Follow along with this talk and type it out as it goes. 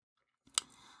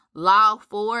Law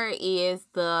 4 is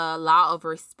the law of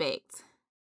respect.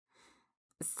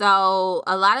 So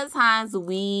a lot of times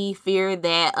we fear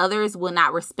that others will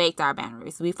not respect our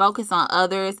boundaries. We focus on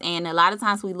others, and a lot of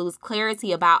times we lose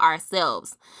clarity about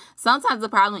ourselves. Sometimes the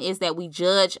problem is that we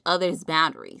judge others'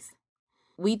 boundaries.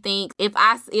 We think if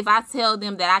I tell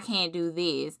them that I can't do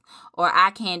this or I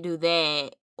can't do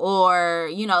that, or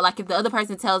like if the other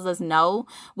person tells us no,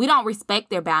 we don't respect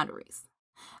their boundaries.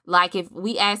 Like if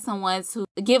we ask someone to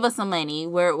give us some money,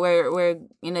 we're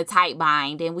in a tight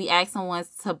bind, and we ask someone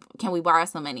can we borrow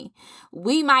some money?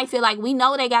 We might feel like we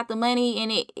know they got the money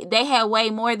and they have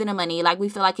way more than the money. Like we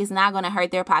feel like it's not going to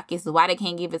hurt their pockets, so why they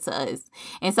can't give it to us?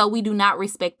 And so we do not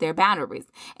respect their boundaries.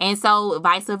 And so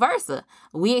vice versa,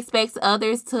 we expect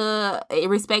others to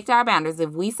respect our boundaries.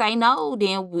 If we say no,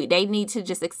 then they need to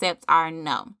just accept our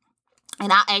no.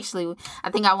 And I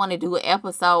think I want to do an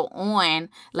episode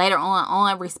later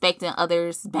on respecting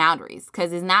others' boundaries,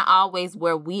 because it's not always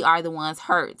where we are the ones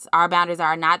hurt. Our boundaries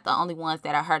are not the only ones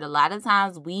that are hurt. A lot of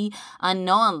times we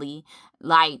unknowingly,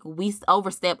 we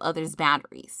overstep others'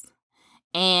 boundaries.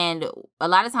 And a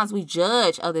lot of times we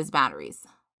judge others' boundaries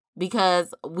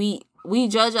because we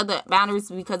judge other boundaries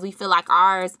because we feel like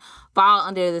ours fall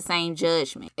under the same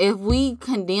judgment. If we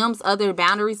condemn other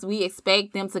boundaries, we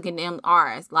expect them to condemn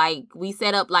ours. Like we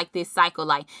set up like this cycle.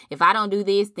 Like if I don't do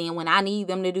this, then when I need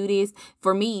them to do this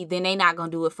for me, then they not gonna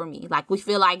do it for me. Like we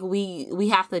feel like we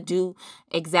have to do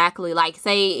exactly, like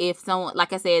say if someone,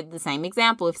 like I said, the same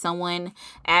example, if someone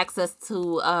asks us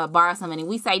to borrow some money,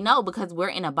 we say no because we're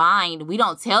in a bind. We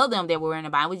don't tell them that we're in a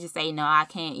bind. We just say no, I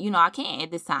can't. I can't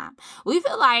at this time. We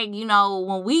feel like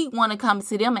when we want to come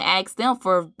to them and ask them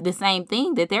for the same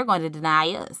thing, that they're going to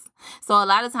deny us. So a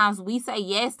lot of times we say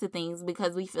yes to things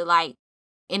because we feel like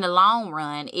in the long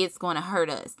run, it's going to hurt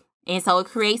us. And so it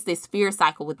creates this fear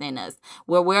cycle within us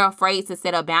where we're afraid to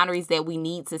set up boundaries that we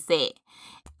need to set.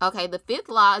 Okay, the 5th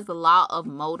law is the law of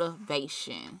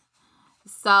motivation.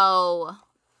 So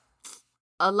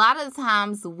a lot of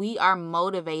times we are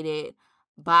motivated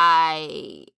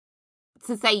to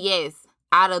say yes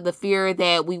out of the fear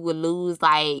that we would lose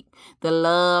like the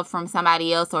love from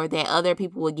somebody else, or that other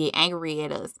people would get angry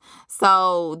at us.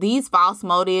 So these false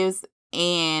motives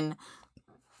and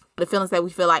the feelings that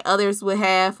we feel like others would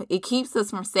have, it keeps us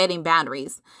from setting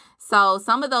boundaries. So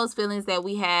some of those feelings that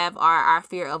we have are our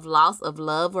fear of loss of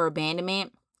love or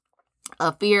abandonment,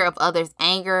 a fear of others'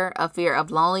 anger, a fear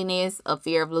of loneliness, a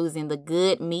fear of losing the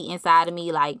good me inside of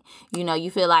me. Like,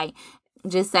 you feel like,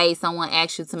 just say someone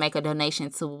asks you to make a donation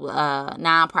to a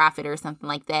nonprofit or something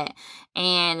like that.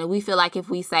 And we feel like if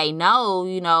we say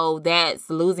no, that's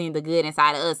losing the good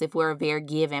inside of us if we're a very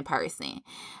giving person.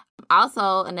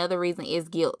 Also, another reason is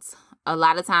guilt. A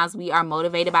lot of times we are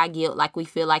motivated by guilt. Like we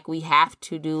feel like we have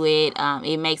to do it.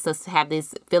 It makes us have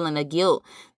this feeling of guilt.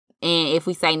 And if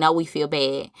we say no, we feel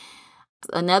bad.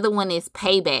 Another one is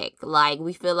payback. Like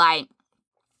we feel like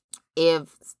if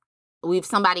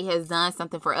somebody has done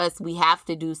something for us, we have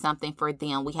to do something for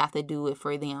them. We have to do it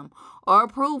for them. Or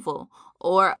approval,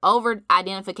 or over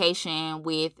identification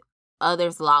with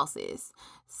others' losses.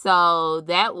 So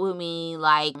that would mean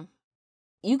like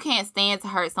you can't stand to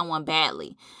hurt someone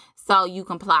badly, so you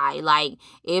comply. Like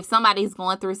if somebody's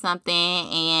going through something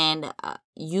and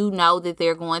you know that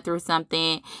they're going through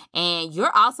something and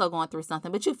you're also going through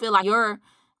something, but you feel like your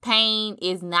pain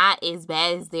is not as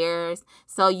bad as theirs,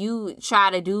 so you try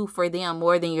to do for them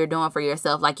more than you're doing for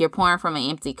yourself. Like you're pouring from an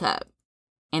empty cup,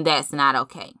 and that's not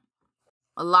okay.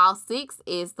 Law 6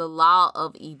 is the law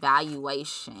of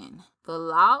evaluation. The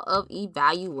law of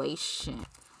evaluation.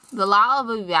 The law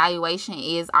of evaluation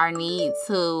is our need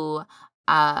to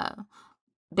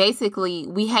basically,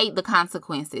 we hate the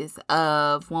consequences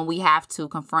of when we have to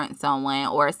confront someone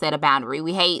or set a boundary.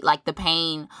 We hate like the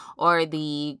pain or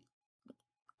the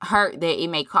hurt that it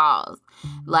may cause.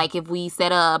 Like if we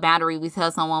set a boundary, we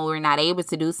tell someone we're not able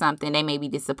to do something, they may be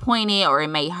disappointed, or it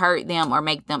may hurt them or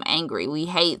make them angry. We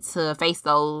hate to face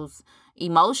those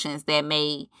emotions that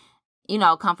may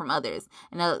come from others.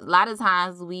 And a lot of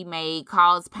times we may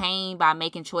cause pain by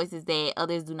making choices that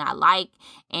others do not like,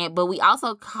 but we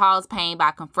also cause pain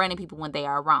by confronting people when they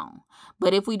are wrong.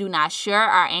 But if we do not share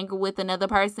our anger with another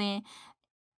person,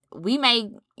 we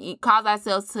may cause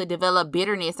ourselves to develop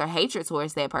bitterness or hatred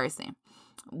towards that person.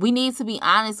 We need to be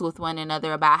honest with one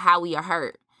another about how we are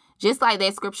hurt. Just like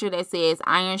that scripture that says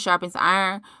iron sharpens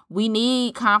iron, we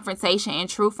need confrontation and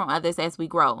truth from others as we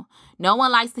grow. No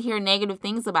one likes to hear negative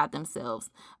things about themselves,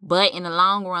 but in the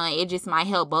long run, it just might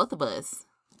help both of us.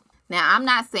 Now, I'm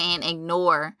not saying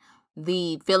ignore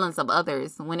the feelings of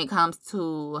others when it comes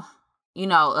to,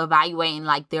 evaluating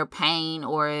like their pain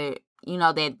or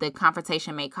that the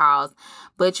confrontation may cause.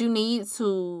 But you need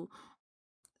to,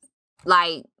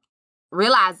 like,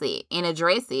 realize it and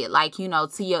address it. Like, you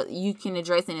can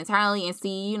address it internally and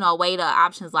see, weigh the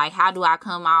options. Like, how do I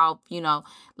come off,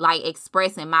 like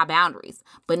expressing my boundaries,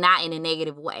 but not in a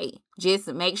negative way. Just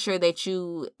make sure that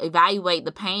you evaluate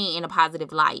the pain in a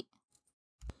positive light.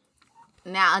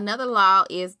 Now, another law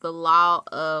is the law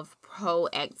of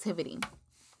proactivity.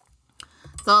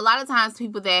 So a lot of times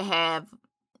people that have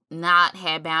not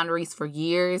had boundaries for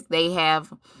years, they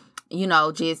have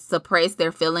just suppress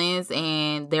their feelings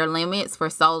and their limits for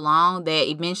so long that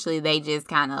eventually they just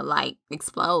kind of like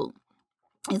explode.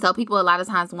 And so people a lot of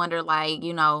times wonder, like,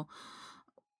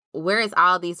 where is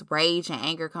all this rage and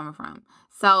anger coming from?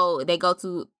 So they go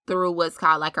through what's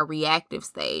called like a reactive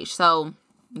stage. So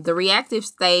the reactive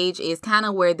stage is kind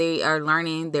of where they are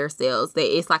learning themselves.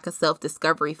 It's like a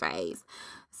self-discovery phase.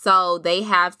 So they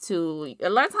have to, a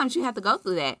lot of times you have to go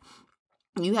through that.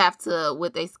 You have to,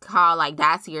 what they call like,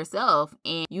 die to yourself.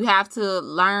 And you have to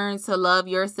learn to love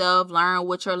yourself, learn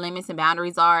what your limits and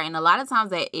boundaries are. And a lot of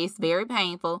times that it's very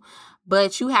painful,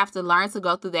 but you have to learn to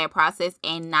go through that process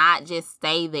and not just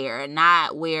stay there,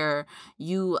 not where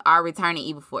you are returning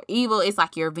evil for evil. It's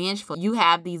like you're vengeful. You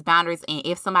have these boundaries, and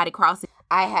if somebody crosses,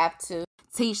 I have to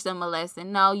teach them a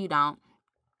lesson. No, you don't.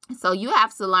 So you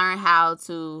have to learn how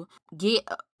to get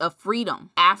a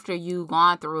freedom after you've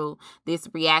gone through this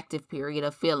reactive period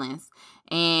of feelings.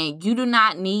 And you do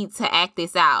not need to act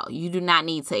this out. You do not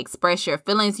need to express your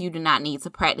feelings. You do not need to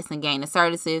practice and gain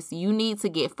assertiveness. You need to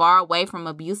get far away from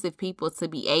abusive people to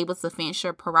be able to fence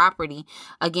your property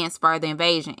against further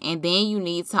invasion. And then you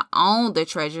need to own the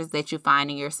treasures that you find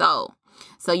in your soul.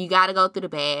 So you got to go through the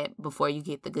bad before you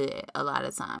get the good a lot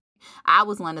of times. I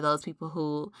was one of those people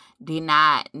who did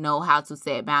not know how to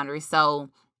set boundaries. So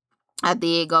I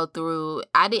did go through,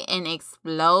 I didn't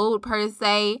explode per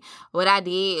se. What I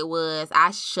did was I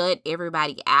shut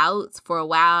everybody out for a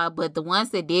while. But the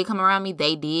ones that did come around me,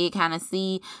 they did kind of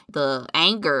see the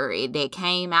anger that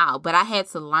came out. But I had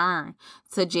to learn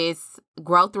to just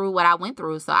grow through what I went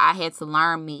through. So I had to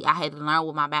learn me. I had to learn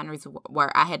what my boundaries were.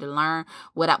 I had to learn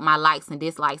what my likes and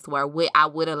dislikes were, what I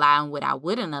would allow and what I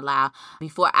wouldn't allow,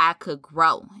 before I could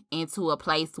grow into a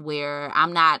place where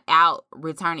I'm not out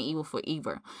returning evil for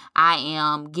evil. I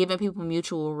am giving people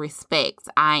mutual respect.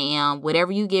 I am,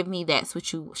 whatever you give me, that's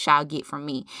what you shall get from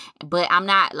me. But I'm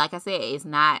not, like I said, it's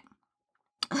not,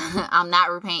 I'm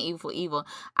not repaying evil for evil.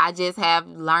 I just have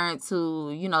learned to,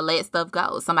 let stuff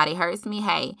go. Somebody hurts me,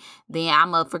 hey, then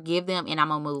I'm going to forgive them and I'm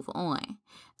going to move on.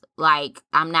 Like,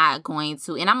 I'm not going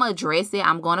to, and I'm going to address it.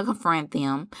 I'm going to confront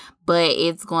them, but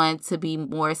it's going to be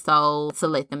more so to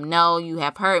let them know, you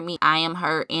have hurt me. I am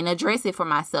hurt, and address it for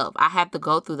myself. I have to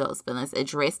go through those feelings,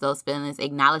 address those feelings,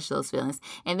 acknowledge those feelings,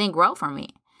 and then grow from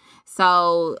it.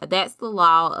 So that's the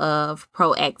law of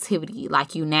proactivity.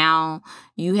 Like,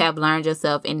 you have learned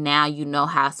yourself, and now you know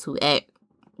how to act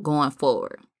going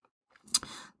forward.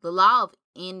 The law of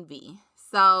envy.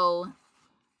 So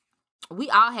we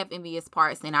all have envious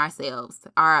parts in ourselves,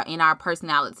 in our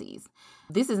personalities.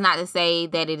 This is not to say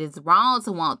that it is wrong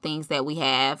to want things that we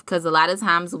have, because a lot of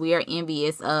times we are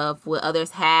envious of what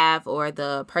others have or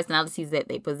the personalities that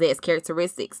they possess,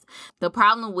 characteristics. The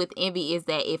problem with envy is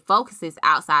that it focuses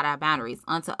outside our boundaries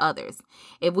onto others.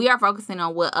 If we are focusing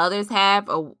on what others have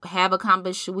or have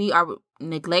accomplished, we are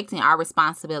neglecting our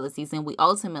responsibilities, and we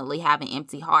ultimately have an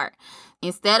empty heart.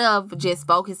 Instead of just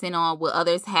focusing on what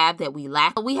others have that we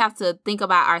lack, we have to think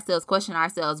about ourselves, question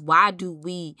ourselves, why do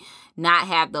we not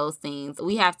have those things?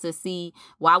 We have to see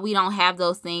why we don't have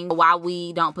those things, why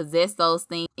we don't possess those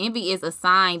things. Envy is a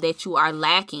sign that you are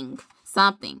lacking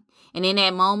something. And in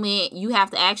that moment, you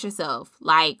have to ask yourself,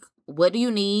 like, what do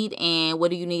you need, and what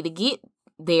do you need to get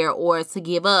there or to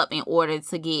give up in order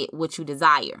to get what you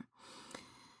desire?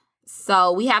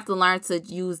 So we have to learn to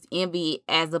use envy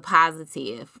as a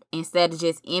positive instead of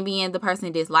just envying the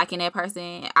person, disliking that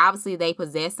person. Obviously, they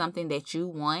possess something that you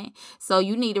want. So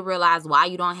you need to realize why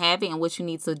you don't have it and what you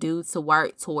need to do to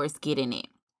work towards getting it.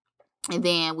 And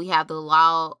then we have the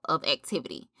law of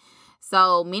activity.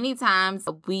 So many times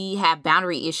we have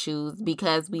boundary issues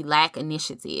because we lack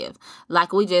initiative.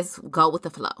 Like, we just go with the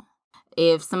flow.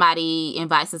 If somebody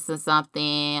invites us to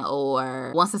something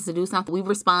or wants us to do something, we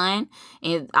respond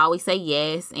and always say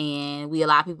yes, and we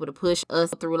allow people to push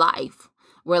us through life.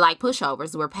 We're like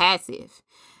pushovers. We're passive.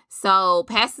 So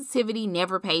passivity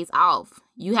never pays off.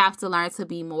 You have to learn to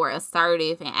be more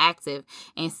assertive and active,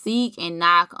 and seek and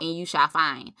knock and you shall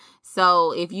find.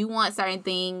 So if you want certain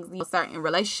things, certain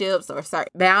relationships or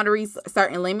certain boundaries,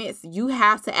 certain limits, you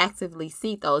have to actively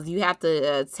seek those. You have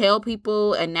to tell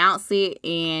people, announce it,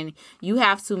 and you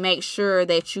have to make sure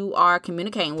that you are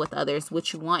communicating with others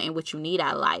what you want and what you need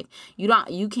out of life.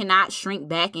 You cannot shrink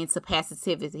back into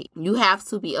passivity. You have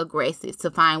to be aggressive to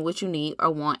find what you need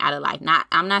or want out of life.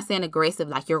 I'm not saying aggressive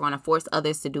like you're going to force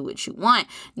others to do what you want.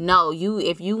 No,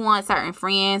 if you want certain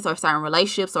friends or certain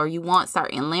relationships or you want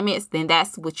certain limits, then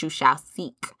that's what you shall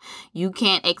seek. You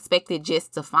can't expect it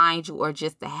just to find you or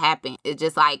just to happen. It's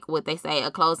just like what they say,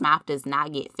 a closed mouth does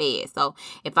not get fed. So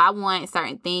if I want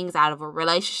certain things out of a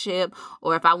relationship,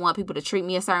 or if I want people to treat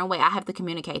me a certain way, I have to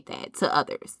communicate that to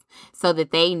others so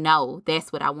that they know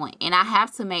that's what I want. And I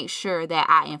have to make sure that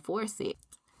I enforce it.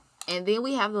 And then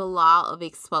we have the law of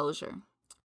exposure.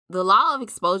 The law of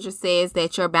exposure says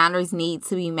that your boundaries need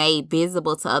to be made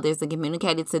visible to others and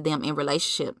communicated to them in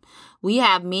relationship. We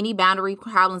have many boundary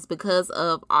problems because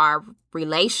of our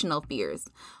relational fears.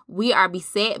 We are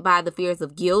beset by the fears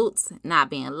of guilt, not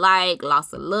being liked,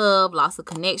 loss of love, loss of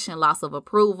connection, loss of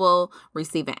approval,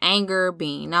 receiving anger,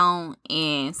 being known,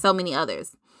 and so many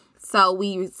others. So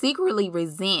we secretly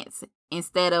resent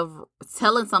instead of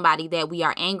telling somebody that we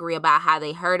are angry about how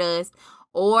they hurt us.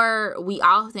 Or we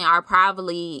often are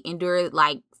privately endure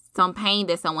like some pain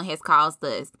that someone has caused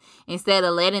us. Instead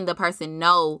of letting the person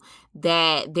know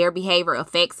that their behavior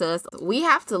affects us, we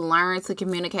have to learn to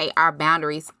communicate our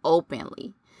boundaries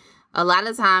openly. A lot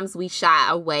of times we shy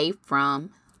away from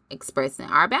expressing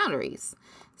our boundaries.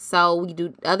 So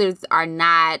others are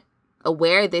not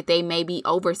aware that they may be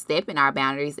overstepping our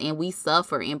boundaries, and we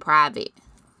suffer in private.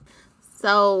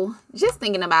 So just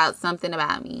thinking about something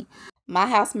about me. My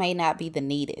house may not be the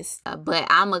neatest, but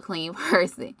I'm a clean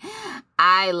person.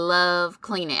 I love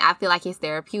cleaning. I feel like it's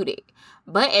therapeutic.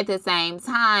 But at the same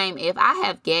time, if I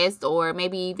have guests or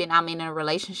maybe even I'm in a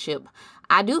relationship,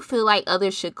 I do feel like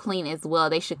others should clean as well.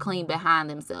 They should clean behind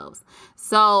themselves.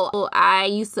 So I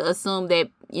used to assume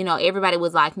that, everybody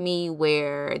was like me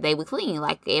where they would clean.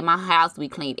 Like in my house, we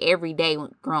cleaned every day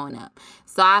growing up.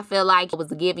 So I feel like it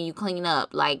was a given. You clean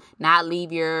up, like not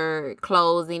leave your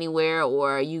clothes anywhere,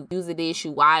 or you use a dish,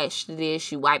 you wash the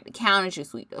dish, you wipe the counters, you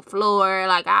sweep the floor.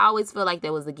 Like I always feel like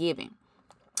that was a given.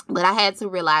 But I had to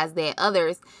realize that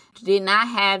others did not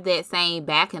have that same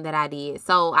backing that I did.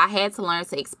 So I had to learn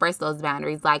to express those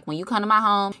boundaries. Like when you come to my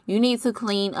home, you need to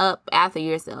clean up after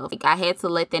yourself. Like I had to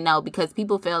let them know, because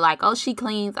people feel like, oh, she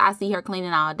cleans. I see her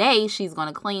cleaning all day. She's going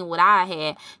to clean what I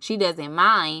had. She doesn't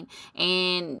mind.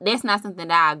 And that's not something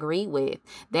that I agree with.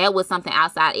 That was something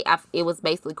outside. It was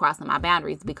basically crossing my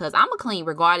boundaries, because I'm going to clean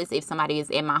regardless if somebody is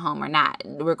in my home or not.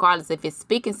 Regardless if it's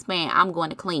spick and span, I'm going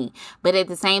to clean. But at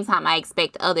the same time, I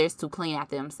expect others to clean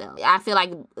after themselves. I feel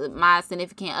like my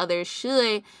significant other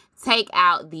should take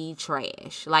out the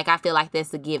trash. Like I feel like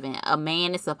that's a given. A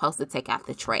man is supposed to take out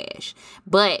the trash.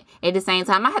 But at the same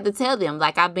time, I have to tell them,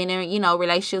 like I've been in,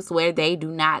 relationships where they do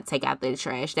not take out the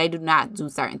trash. They do not do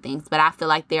certain things. But I feel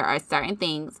like there are certain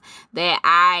things that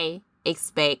I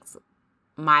expect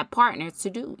my partner to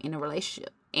do in a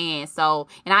relationship. And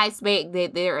I expect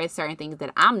that there are certain things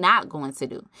that I'm not going to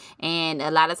do. And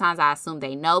a lot of times I assume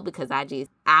they know, because I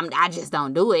just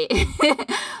don't do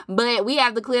it. But we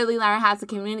have to clearly learn how to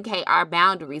communicate our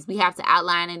boundaries. We have to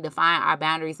outline and define our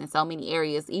boundaries in so many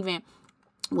areas, even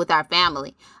with our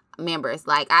family members.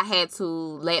 Like I had to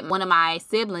let one of my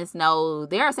siblings know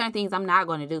there are certain things I'm not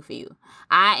going to do for you.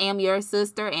 I am your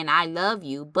sister and I love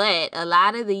you, but a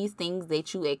lot of these things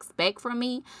that you expect from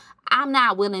me, I'm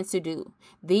not willing to do.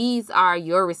 These are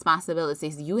your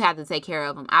responsibilities. You have to take care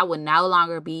of them. I would no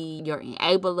longer be your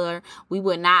enabler. We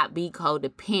would not be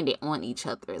codependent on each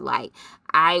other. Like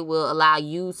I will allow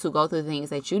you to go through things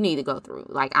that you need to go through.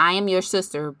 Like I am your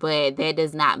sister, but that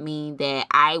does not mean that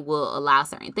I will allow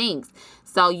certain things.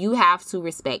 So you have to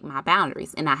respect my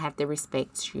boundaries, and I have to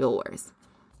respect yours.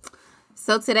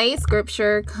 So today's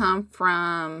scripture come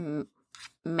from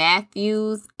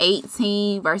Matthew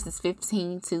 18 verses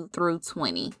 15 through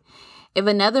 20. If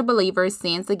another believer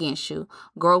sins against you,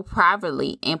 go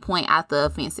privately and point out the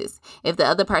offenses. If the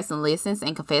other person listens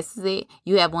and confesses it,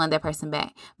 you have won that person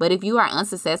back. But if you are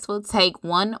unsuccessful, take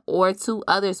one or two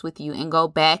others with you and go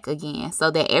back again,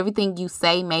 so that everything you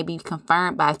say may be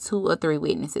confirmed by 2 or 3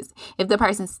 witnesses. If the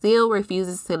person still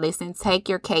refuses to listen, take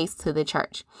your case to the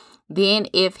church. Then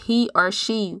if he or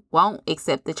she won't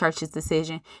accept the church's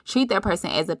decision, treat that person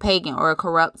as a pagan or a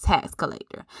corrupt tax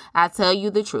collector. I tell you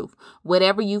the truth.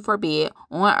 Whatever you forbid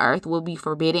on earth will be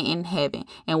forbidden in heaven,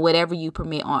 and whatever you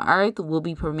permit on earth will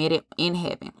be permitted in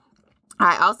heaven.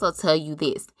 I also tell you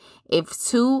this: if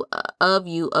two of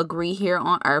you agree here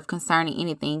on earth concerning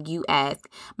anything you ask,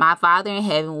 my Father in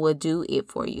heaven will do it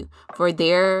for you. For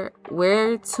there,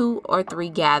 where 2 or 3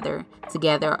 gather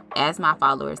together as my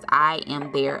followers, I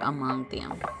am there among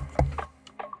them.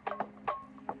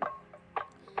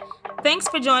 Thanks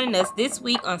for joining us this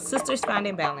week on Sisters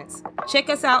Finding Balance. Check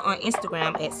us out on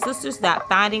Instagram at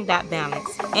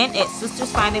sisters.finding.balance and at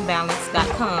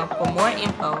sistersfindingbalance.com for more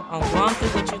info on growing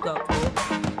through what you go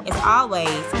through. As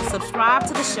always, subscribe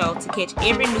to the show to catch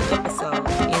every new episode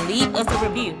and leave us a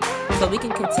review so we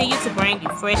can continue to bring you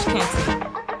fresh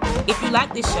content. If you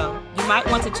like this show, you might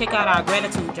want to check out our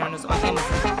gratitude journals on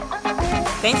Amazon.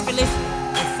 Thanks for listening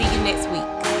and see you next week.